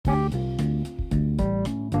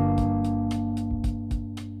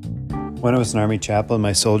When I was an Army chaplain,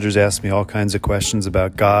 my soldiers asked me all kinds of questions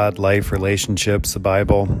about God, life, relationships, the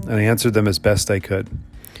Bible, and I answered them as best I could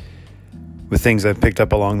with things I've picked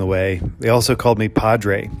up along the way. They also called me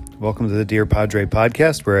Padre. Welcome to the Dear Padre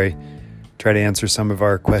podcast, where I try to answer some of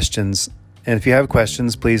our questions. And if you have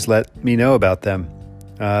questions, please let me know about them.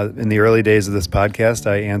 In the early days of this podcast,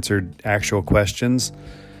 I answered actual questions,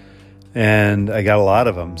 and I got a lot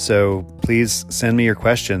of them. So please send me your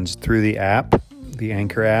questions through the app, the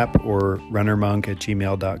Anchor app, or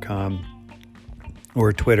runnermonk@gmail.com,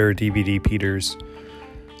 or Twitter, DVD Peters,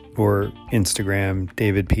 or Instagram,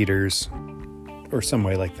 David Peters, or some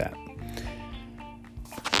way like that.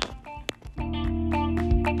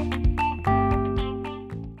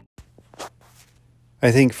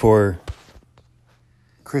 I think for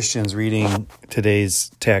Christians reading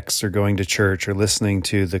today's text or going to church or listening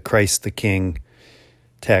to the Christ the King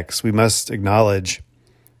text, we must acknowledge,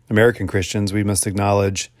 American Christians, we must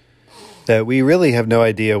acknowledge that we really have no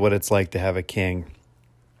idea what it's like to have a king.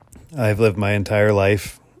 I've lived my entire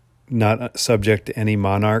life not subject to any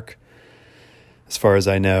monarch, as far as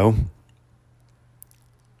I know.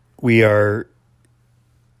 We are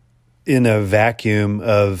in a vacuum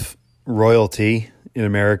of royalty in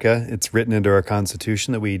America. It's written into our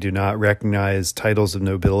Constitution that we do not recognize titles of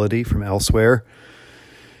nobility from elsewhere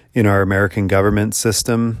in our American government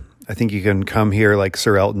system. I think you can come here like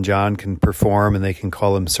Sir Elton John can perform and they can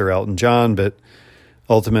call him Sir Elton John, but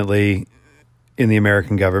ultimately in the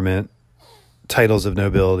American government, titles of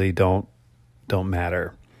nobility don't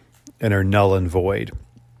matter and are null and void.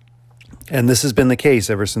 And this has been the case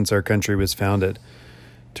ever since our country was founded,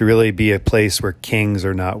 to really be a place where kings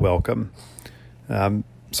are not welcome.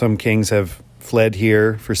 Some kings have fled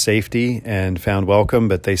here for safety and found welcome,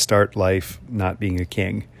 but they start life not being a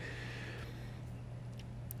king.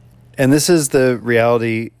 And this is the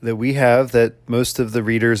reality that we have that most of the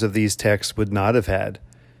readers of these texts would not have had.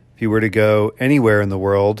 If you were to go anywhere in the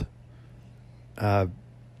world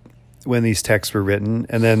when these texts were written,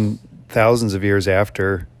 and then thousands of years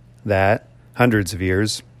after that, hundreds of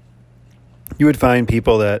years, you would find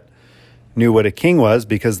people that knew what a king was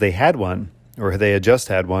because they had one, or they had just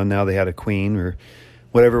had one. Now they had a queen, or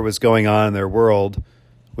whatever was going on in their world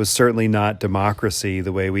was certainly not democracy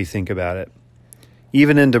the way we think about it.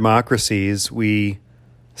 Even in democracies, we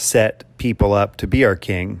set people up to be our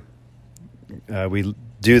king. We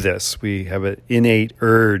do this. We have an innate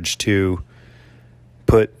urge to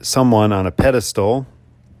put someone on a pedestal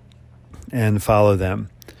and follow them,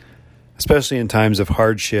 especially in times of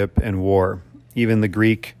hardship and war. Even the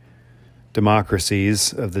Greek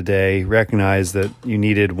democracies of the day recognized that you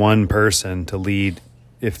needed one person to lead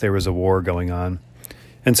if there was a war going on.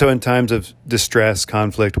 And so in times of distress,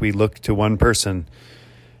 conflict, we look to one person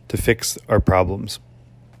to fix our problems.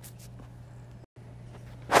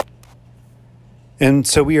 And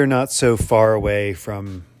so we are not so far away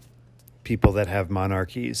from people that have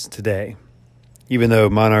monarchies today. Even though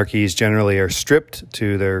monarchies generally are stripped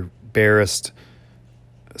to their barest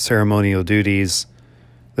ceremonial duties,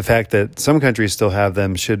 the fact that some countries still have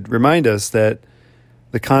them should remind us that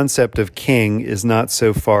the concept of king is not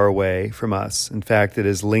so far away from us. In fact, it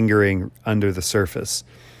is lingering under the surface.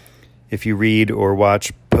 If you read or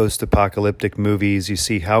watch post-apocalyptic movies, you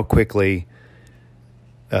see how quickly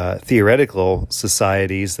theoretical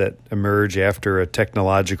societies that emerge after a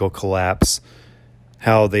technological collapse,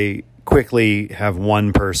 how they quickly have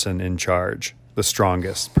one person in charge, the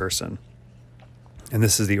strongest person. And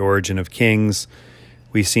this is the origin of kings.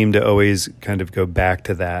 We seem to always kind of go back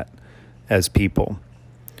to that as people.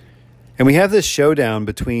 And we have this showdown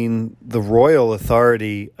between the royal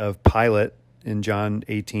authority of Pilate in John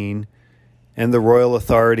 18 and the royal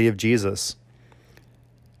authority of Jesus.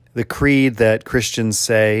 The creed that Christians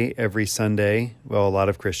say every Sunday, well, a lot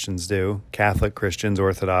of Christians do, Catholic Christians,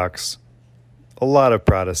 Orthodox, a lot of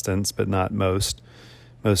Protestants, but not most.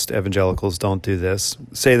 Most evangelicals don't do this,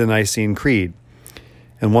 say the Nicene Creed.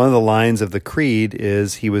 And one of the lines of the creed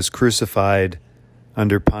is, he was crucified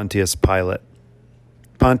under Pontius Pilate.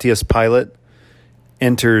 Pontius Pilate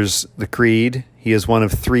enters the creed. He is one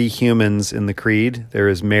of three humans in the creed. There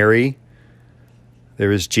is Mary,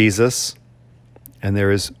 there is Jesus, and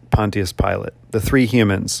there is Pontius Pilate. The three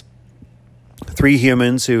humans. Three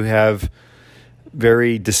humans who have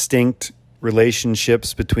very distinct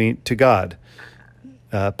relationships to God.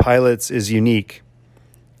 Pilate's is unique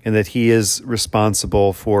in that he is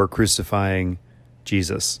responsible for crucifying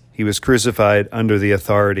Jesus. He was crucified under the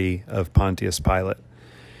authority of Pontius Pilate.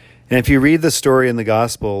 And if you read the story in the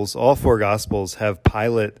Gospels, all four Gospels have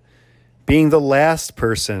Pilate being the last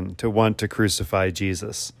person to want to crucify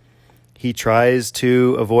Jesus. he tries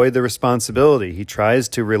to avoid the responsibility. He tries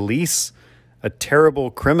to release a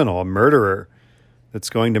terrible criminal, a murderer,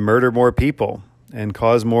 that's going to murder more people and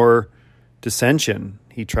cause more dissension.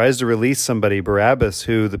 He tries to release somebody, Barabbas,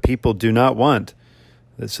 who the people do not want,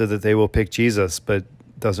 so that they will pick Jesus, but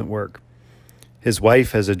it doesn't work. His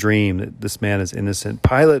wife has a dream that this man is innocent.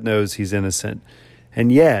 Pilate knows he's innocent.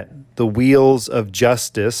 And yet, the wheels of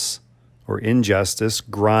justice or injustice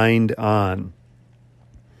grind on.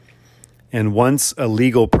 And once a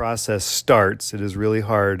legal process starts, it is really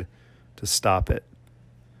hard to stop it.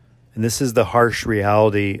 And this is the harsh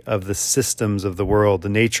reality of the systems of the world. The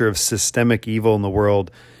nature of systemic evil in the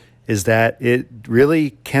world is that it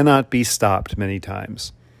really cannot be stopped many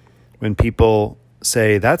times. When people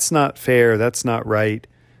say, that's not fair, that's not right,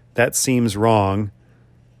 that seems wrong,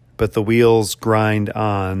 but the wheels grind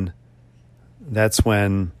on, that's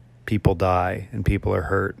when people die and people are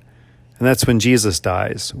hurt. And that's when Jesus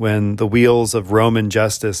dies, when the wheels of Roman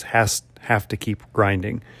justice have to keep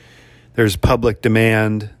grinding. There's public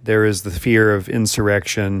demand, there is the fear of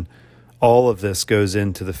insurrection. All of this goes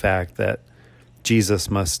into the fact that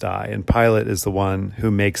Jesus must die, and Pilate is the one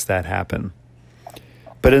who makes that happen.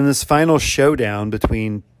 But in this final showdown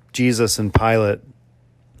between Jesus and Pilate,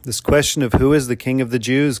 this question of who is the king of the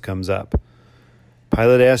Jews comes up.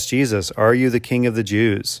 Pilate asks Jesus, "Are you the king of the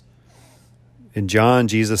Jews?" In John,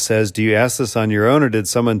 Jesus says, "Do you ask this on your own, or did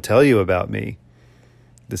someone tell you about me?"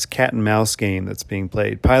 This cat and mouse game that's being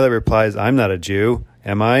played. Pilate replies, "I'm not a Jew,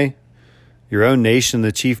 am I? Your own nation,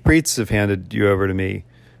 the chief priests, have handed you over to me.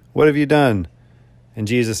 What have you done?" And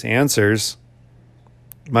Jesus answers,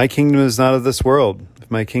 "My kingdom is not of this world. If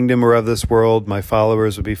my kingdom were of this world, my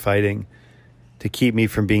followers would be fighting to keep me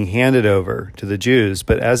from being handed over to the Jews.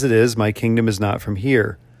 But as it is, my kingdom is not from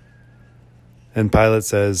here." And Pilate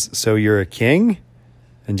says, "So you're a king?"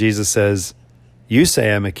 And Jesus says, "You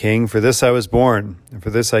say I'm a king. For this I was born, and for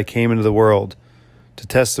this I came into the world, to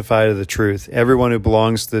testify to the truth. Everyone who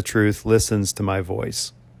belongs to the truth listens to my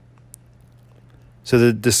voice." So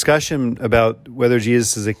the discussion about whether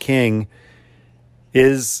Jesus is a king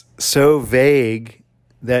is so vague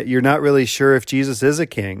that you're not really sure if Jesus is a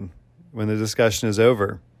king when the discussion is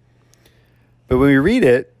over. But when we read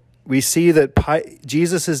it, we see that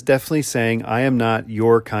Jesus is definitely saying, "I am not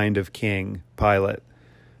your kind of king, Pilate.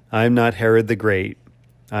 I am not Herod the Great.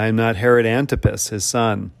 I am not Herod Antipas, his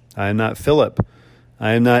son. I am not Philip.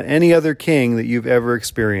 I am not any other king that you've ever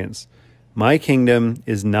experienced. My kingdom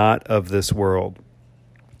is not of this world."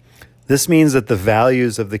 This means that the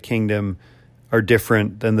values of the kingdom are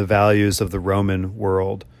different than the values of the Roman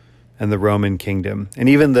world and the Roman kingdom. And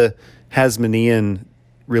even the Hasmonean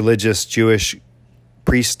religious Jewish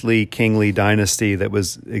priestly kingly dynasty that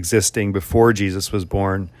was existing before Jesus was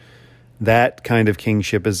born, that kind of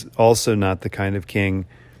kingship is also not the kind of king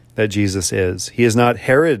that Jesus is. He is not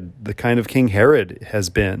Herod, the kind of king Herod has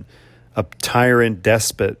been, a tyrant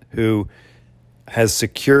despot who has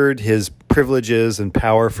secured his privileges and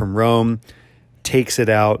power from Rome, takes it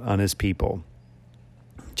out on his people.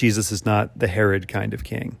 Jesus is not the Herod kind of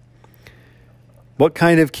king. What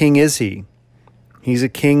kind of king is he? He's a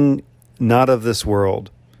king not of this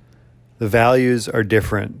world. The values are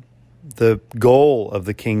different. The goal of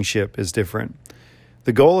the kingship is different.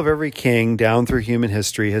 The goal of every king down through human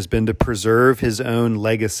history has been to preserve his own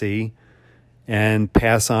legacy and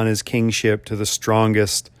pass on his kingship to the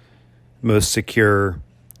strongest, most secure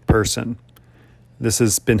person. This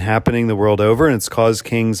has been happening the world over, and it's caused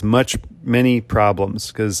kings many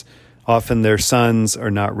problems because often their sons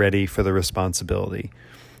are not ready for the responsibility.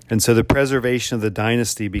 And so the preservation of the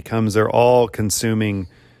dynasty becomes their all-consuming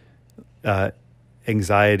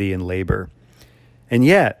anxiety and labor. And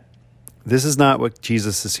yet, this is not what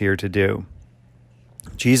Jesus is here to do.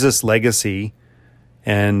 Jesus' legacy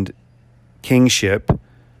and kingship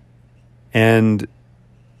and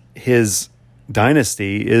his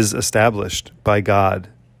dynasty is established by God.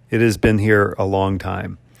 It has been here a long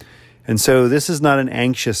time. And so this is not an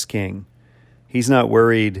anxious king. He's not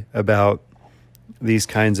worried about these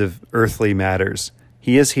kinds of earthly matters.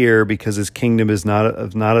 He is here because his kingdom is not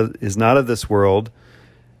of this world.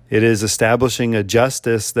 It is establishing a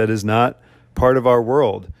justice that is not part of our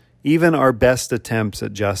world. Even our best attempts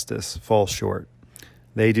at justice fall short.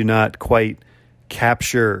 They do not quite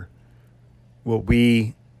capture what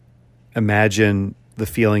we imagine the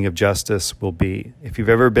feeling of justice will be. If you've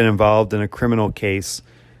ever been involved in a criminal case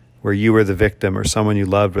where you were the victim or someone you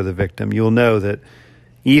loved were the victim, you'll know that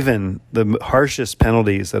even the harshest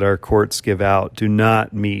penalties that our courts give out do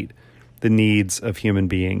not meet the needs of human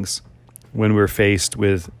beings when we're faced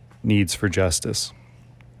with needs for justice.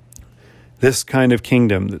 This kind of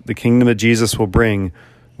kingdom, the kingdom that Jesus will bring,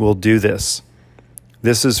 will do this.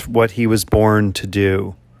 This is what he was born to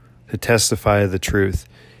do, to testify the truth.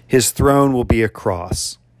 His throne will be a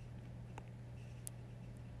cross.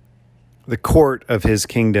 The court of his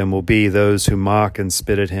kingdom will be those who mock and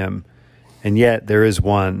spit at him. And yet there is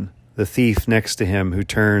one, the thief next to him, who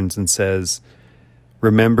turns and says,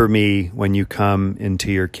 "Remember me when you come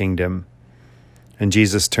into your kingdom." And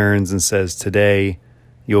Jesus turns and says, "Today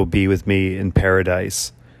you'll be with me in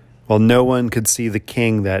paradise." Well, no one could see the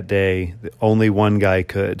king that day. Only one guy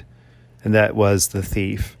could, and that was the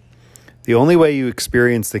thief. The only way you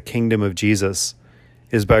experience the kingdom of Jesus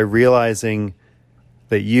is by realizing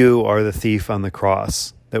that you are the thief on the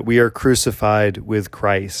cross, that we are crucified with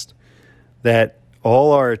Christ, that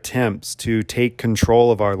all our attempts to take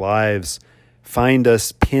control of our lives find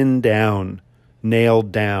us pinned down,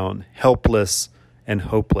 nailed down, helpless and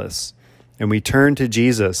hopeless. And we turn to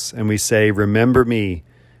Jesus and we say, "Remember me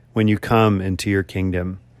when you come into your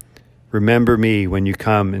kingdom. Remember me when you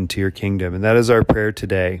come into your kingdom." And that is our prayer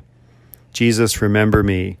today. Jesus, remember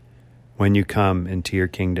me when you come into your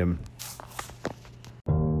kingdom.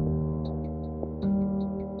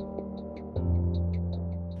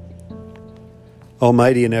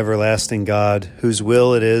 Almighty and everlasting God, whose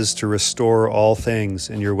will it is to restore all things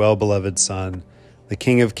in your well-beloved Son, the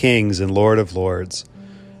King of kings and Lord of lords,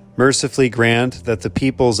 mercifully grant that the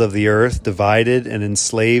peoples of the earth, divided and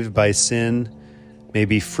enslaved by sin, may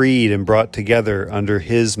be freed and brought together under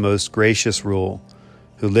his most gracious rule,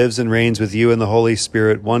 who lives and reigns with you in the Holy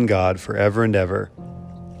Spirit, one God, forever and ever.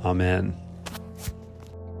 Amen.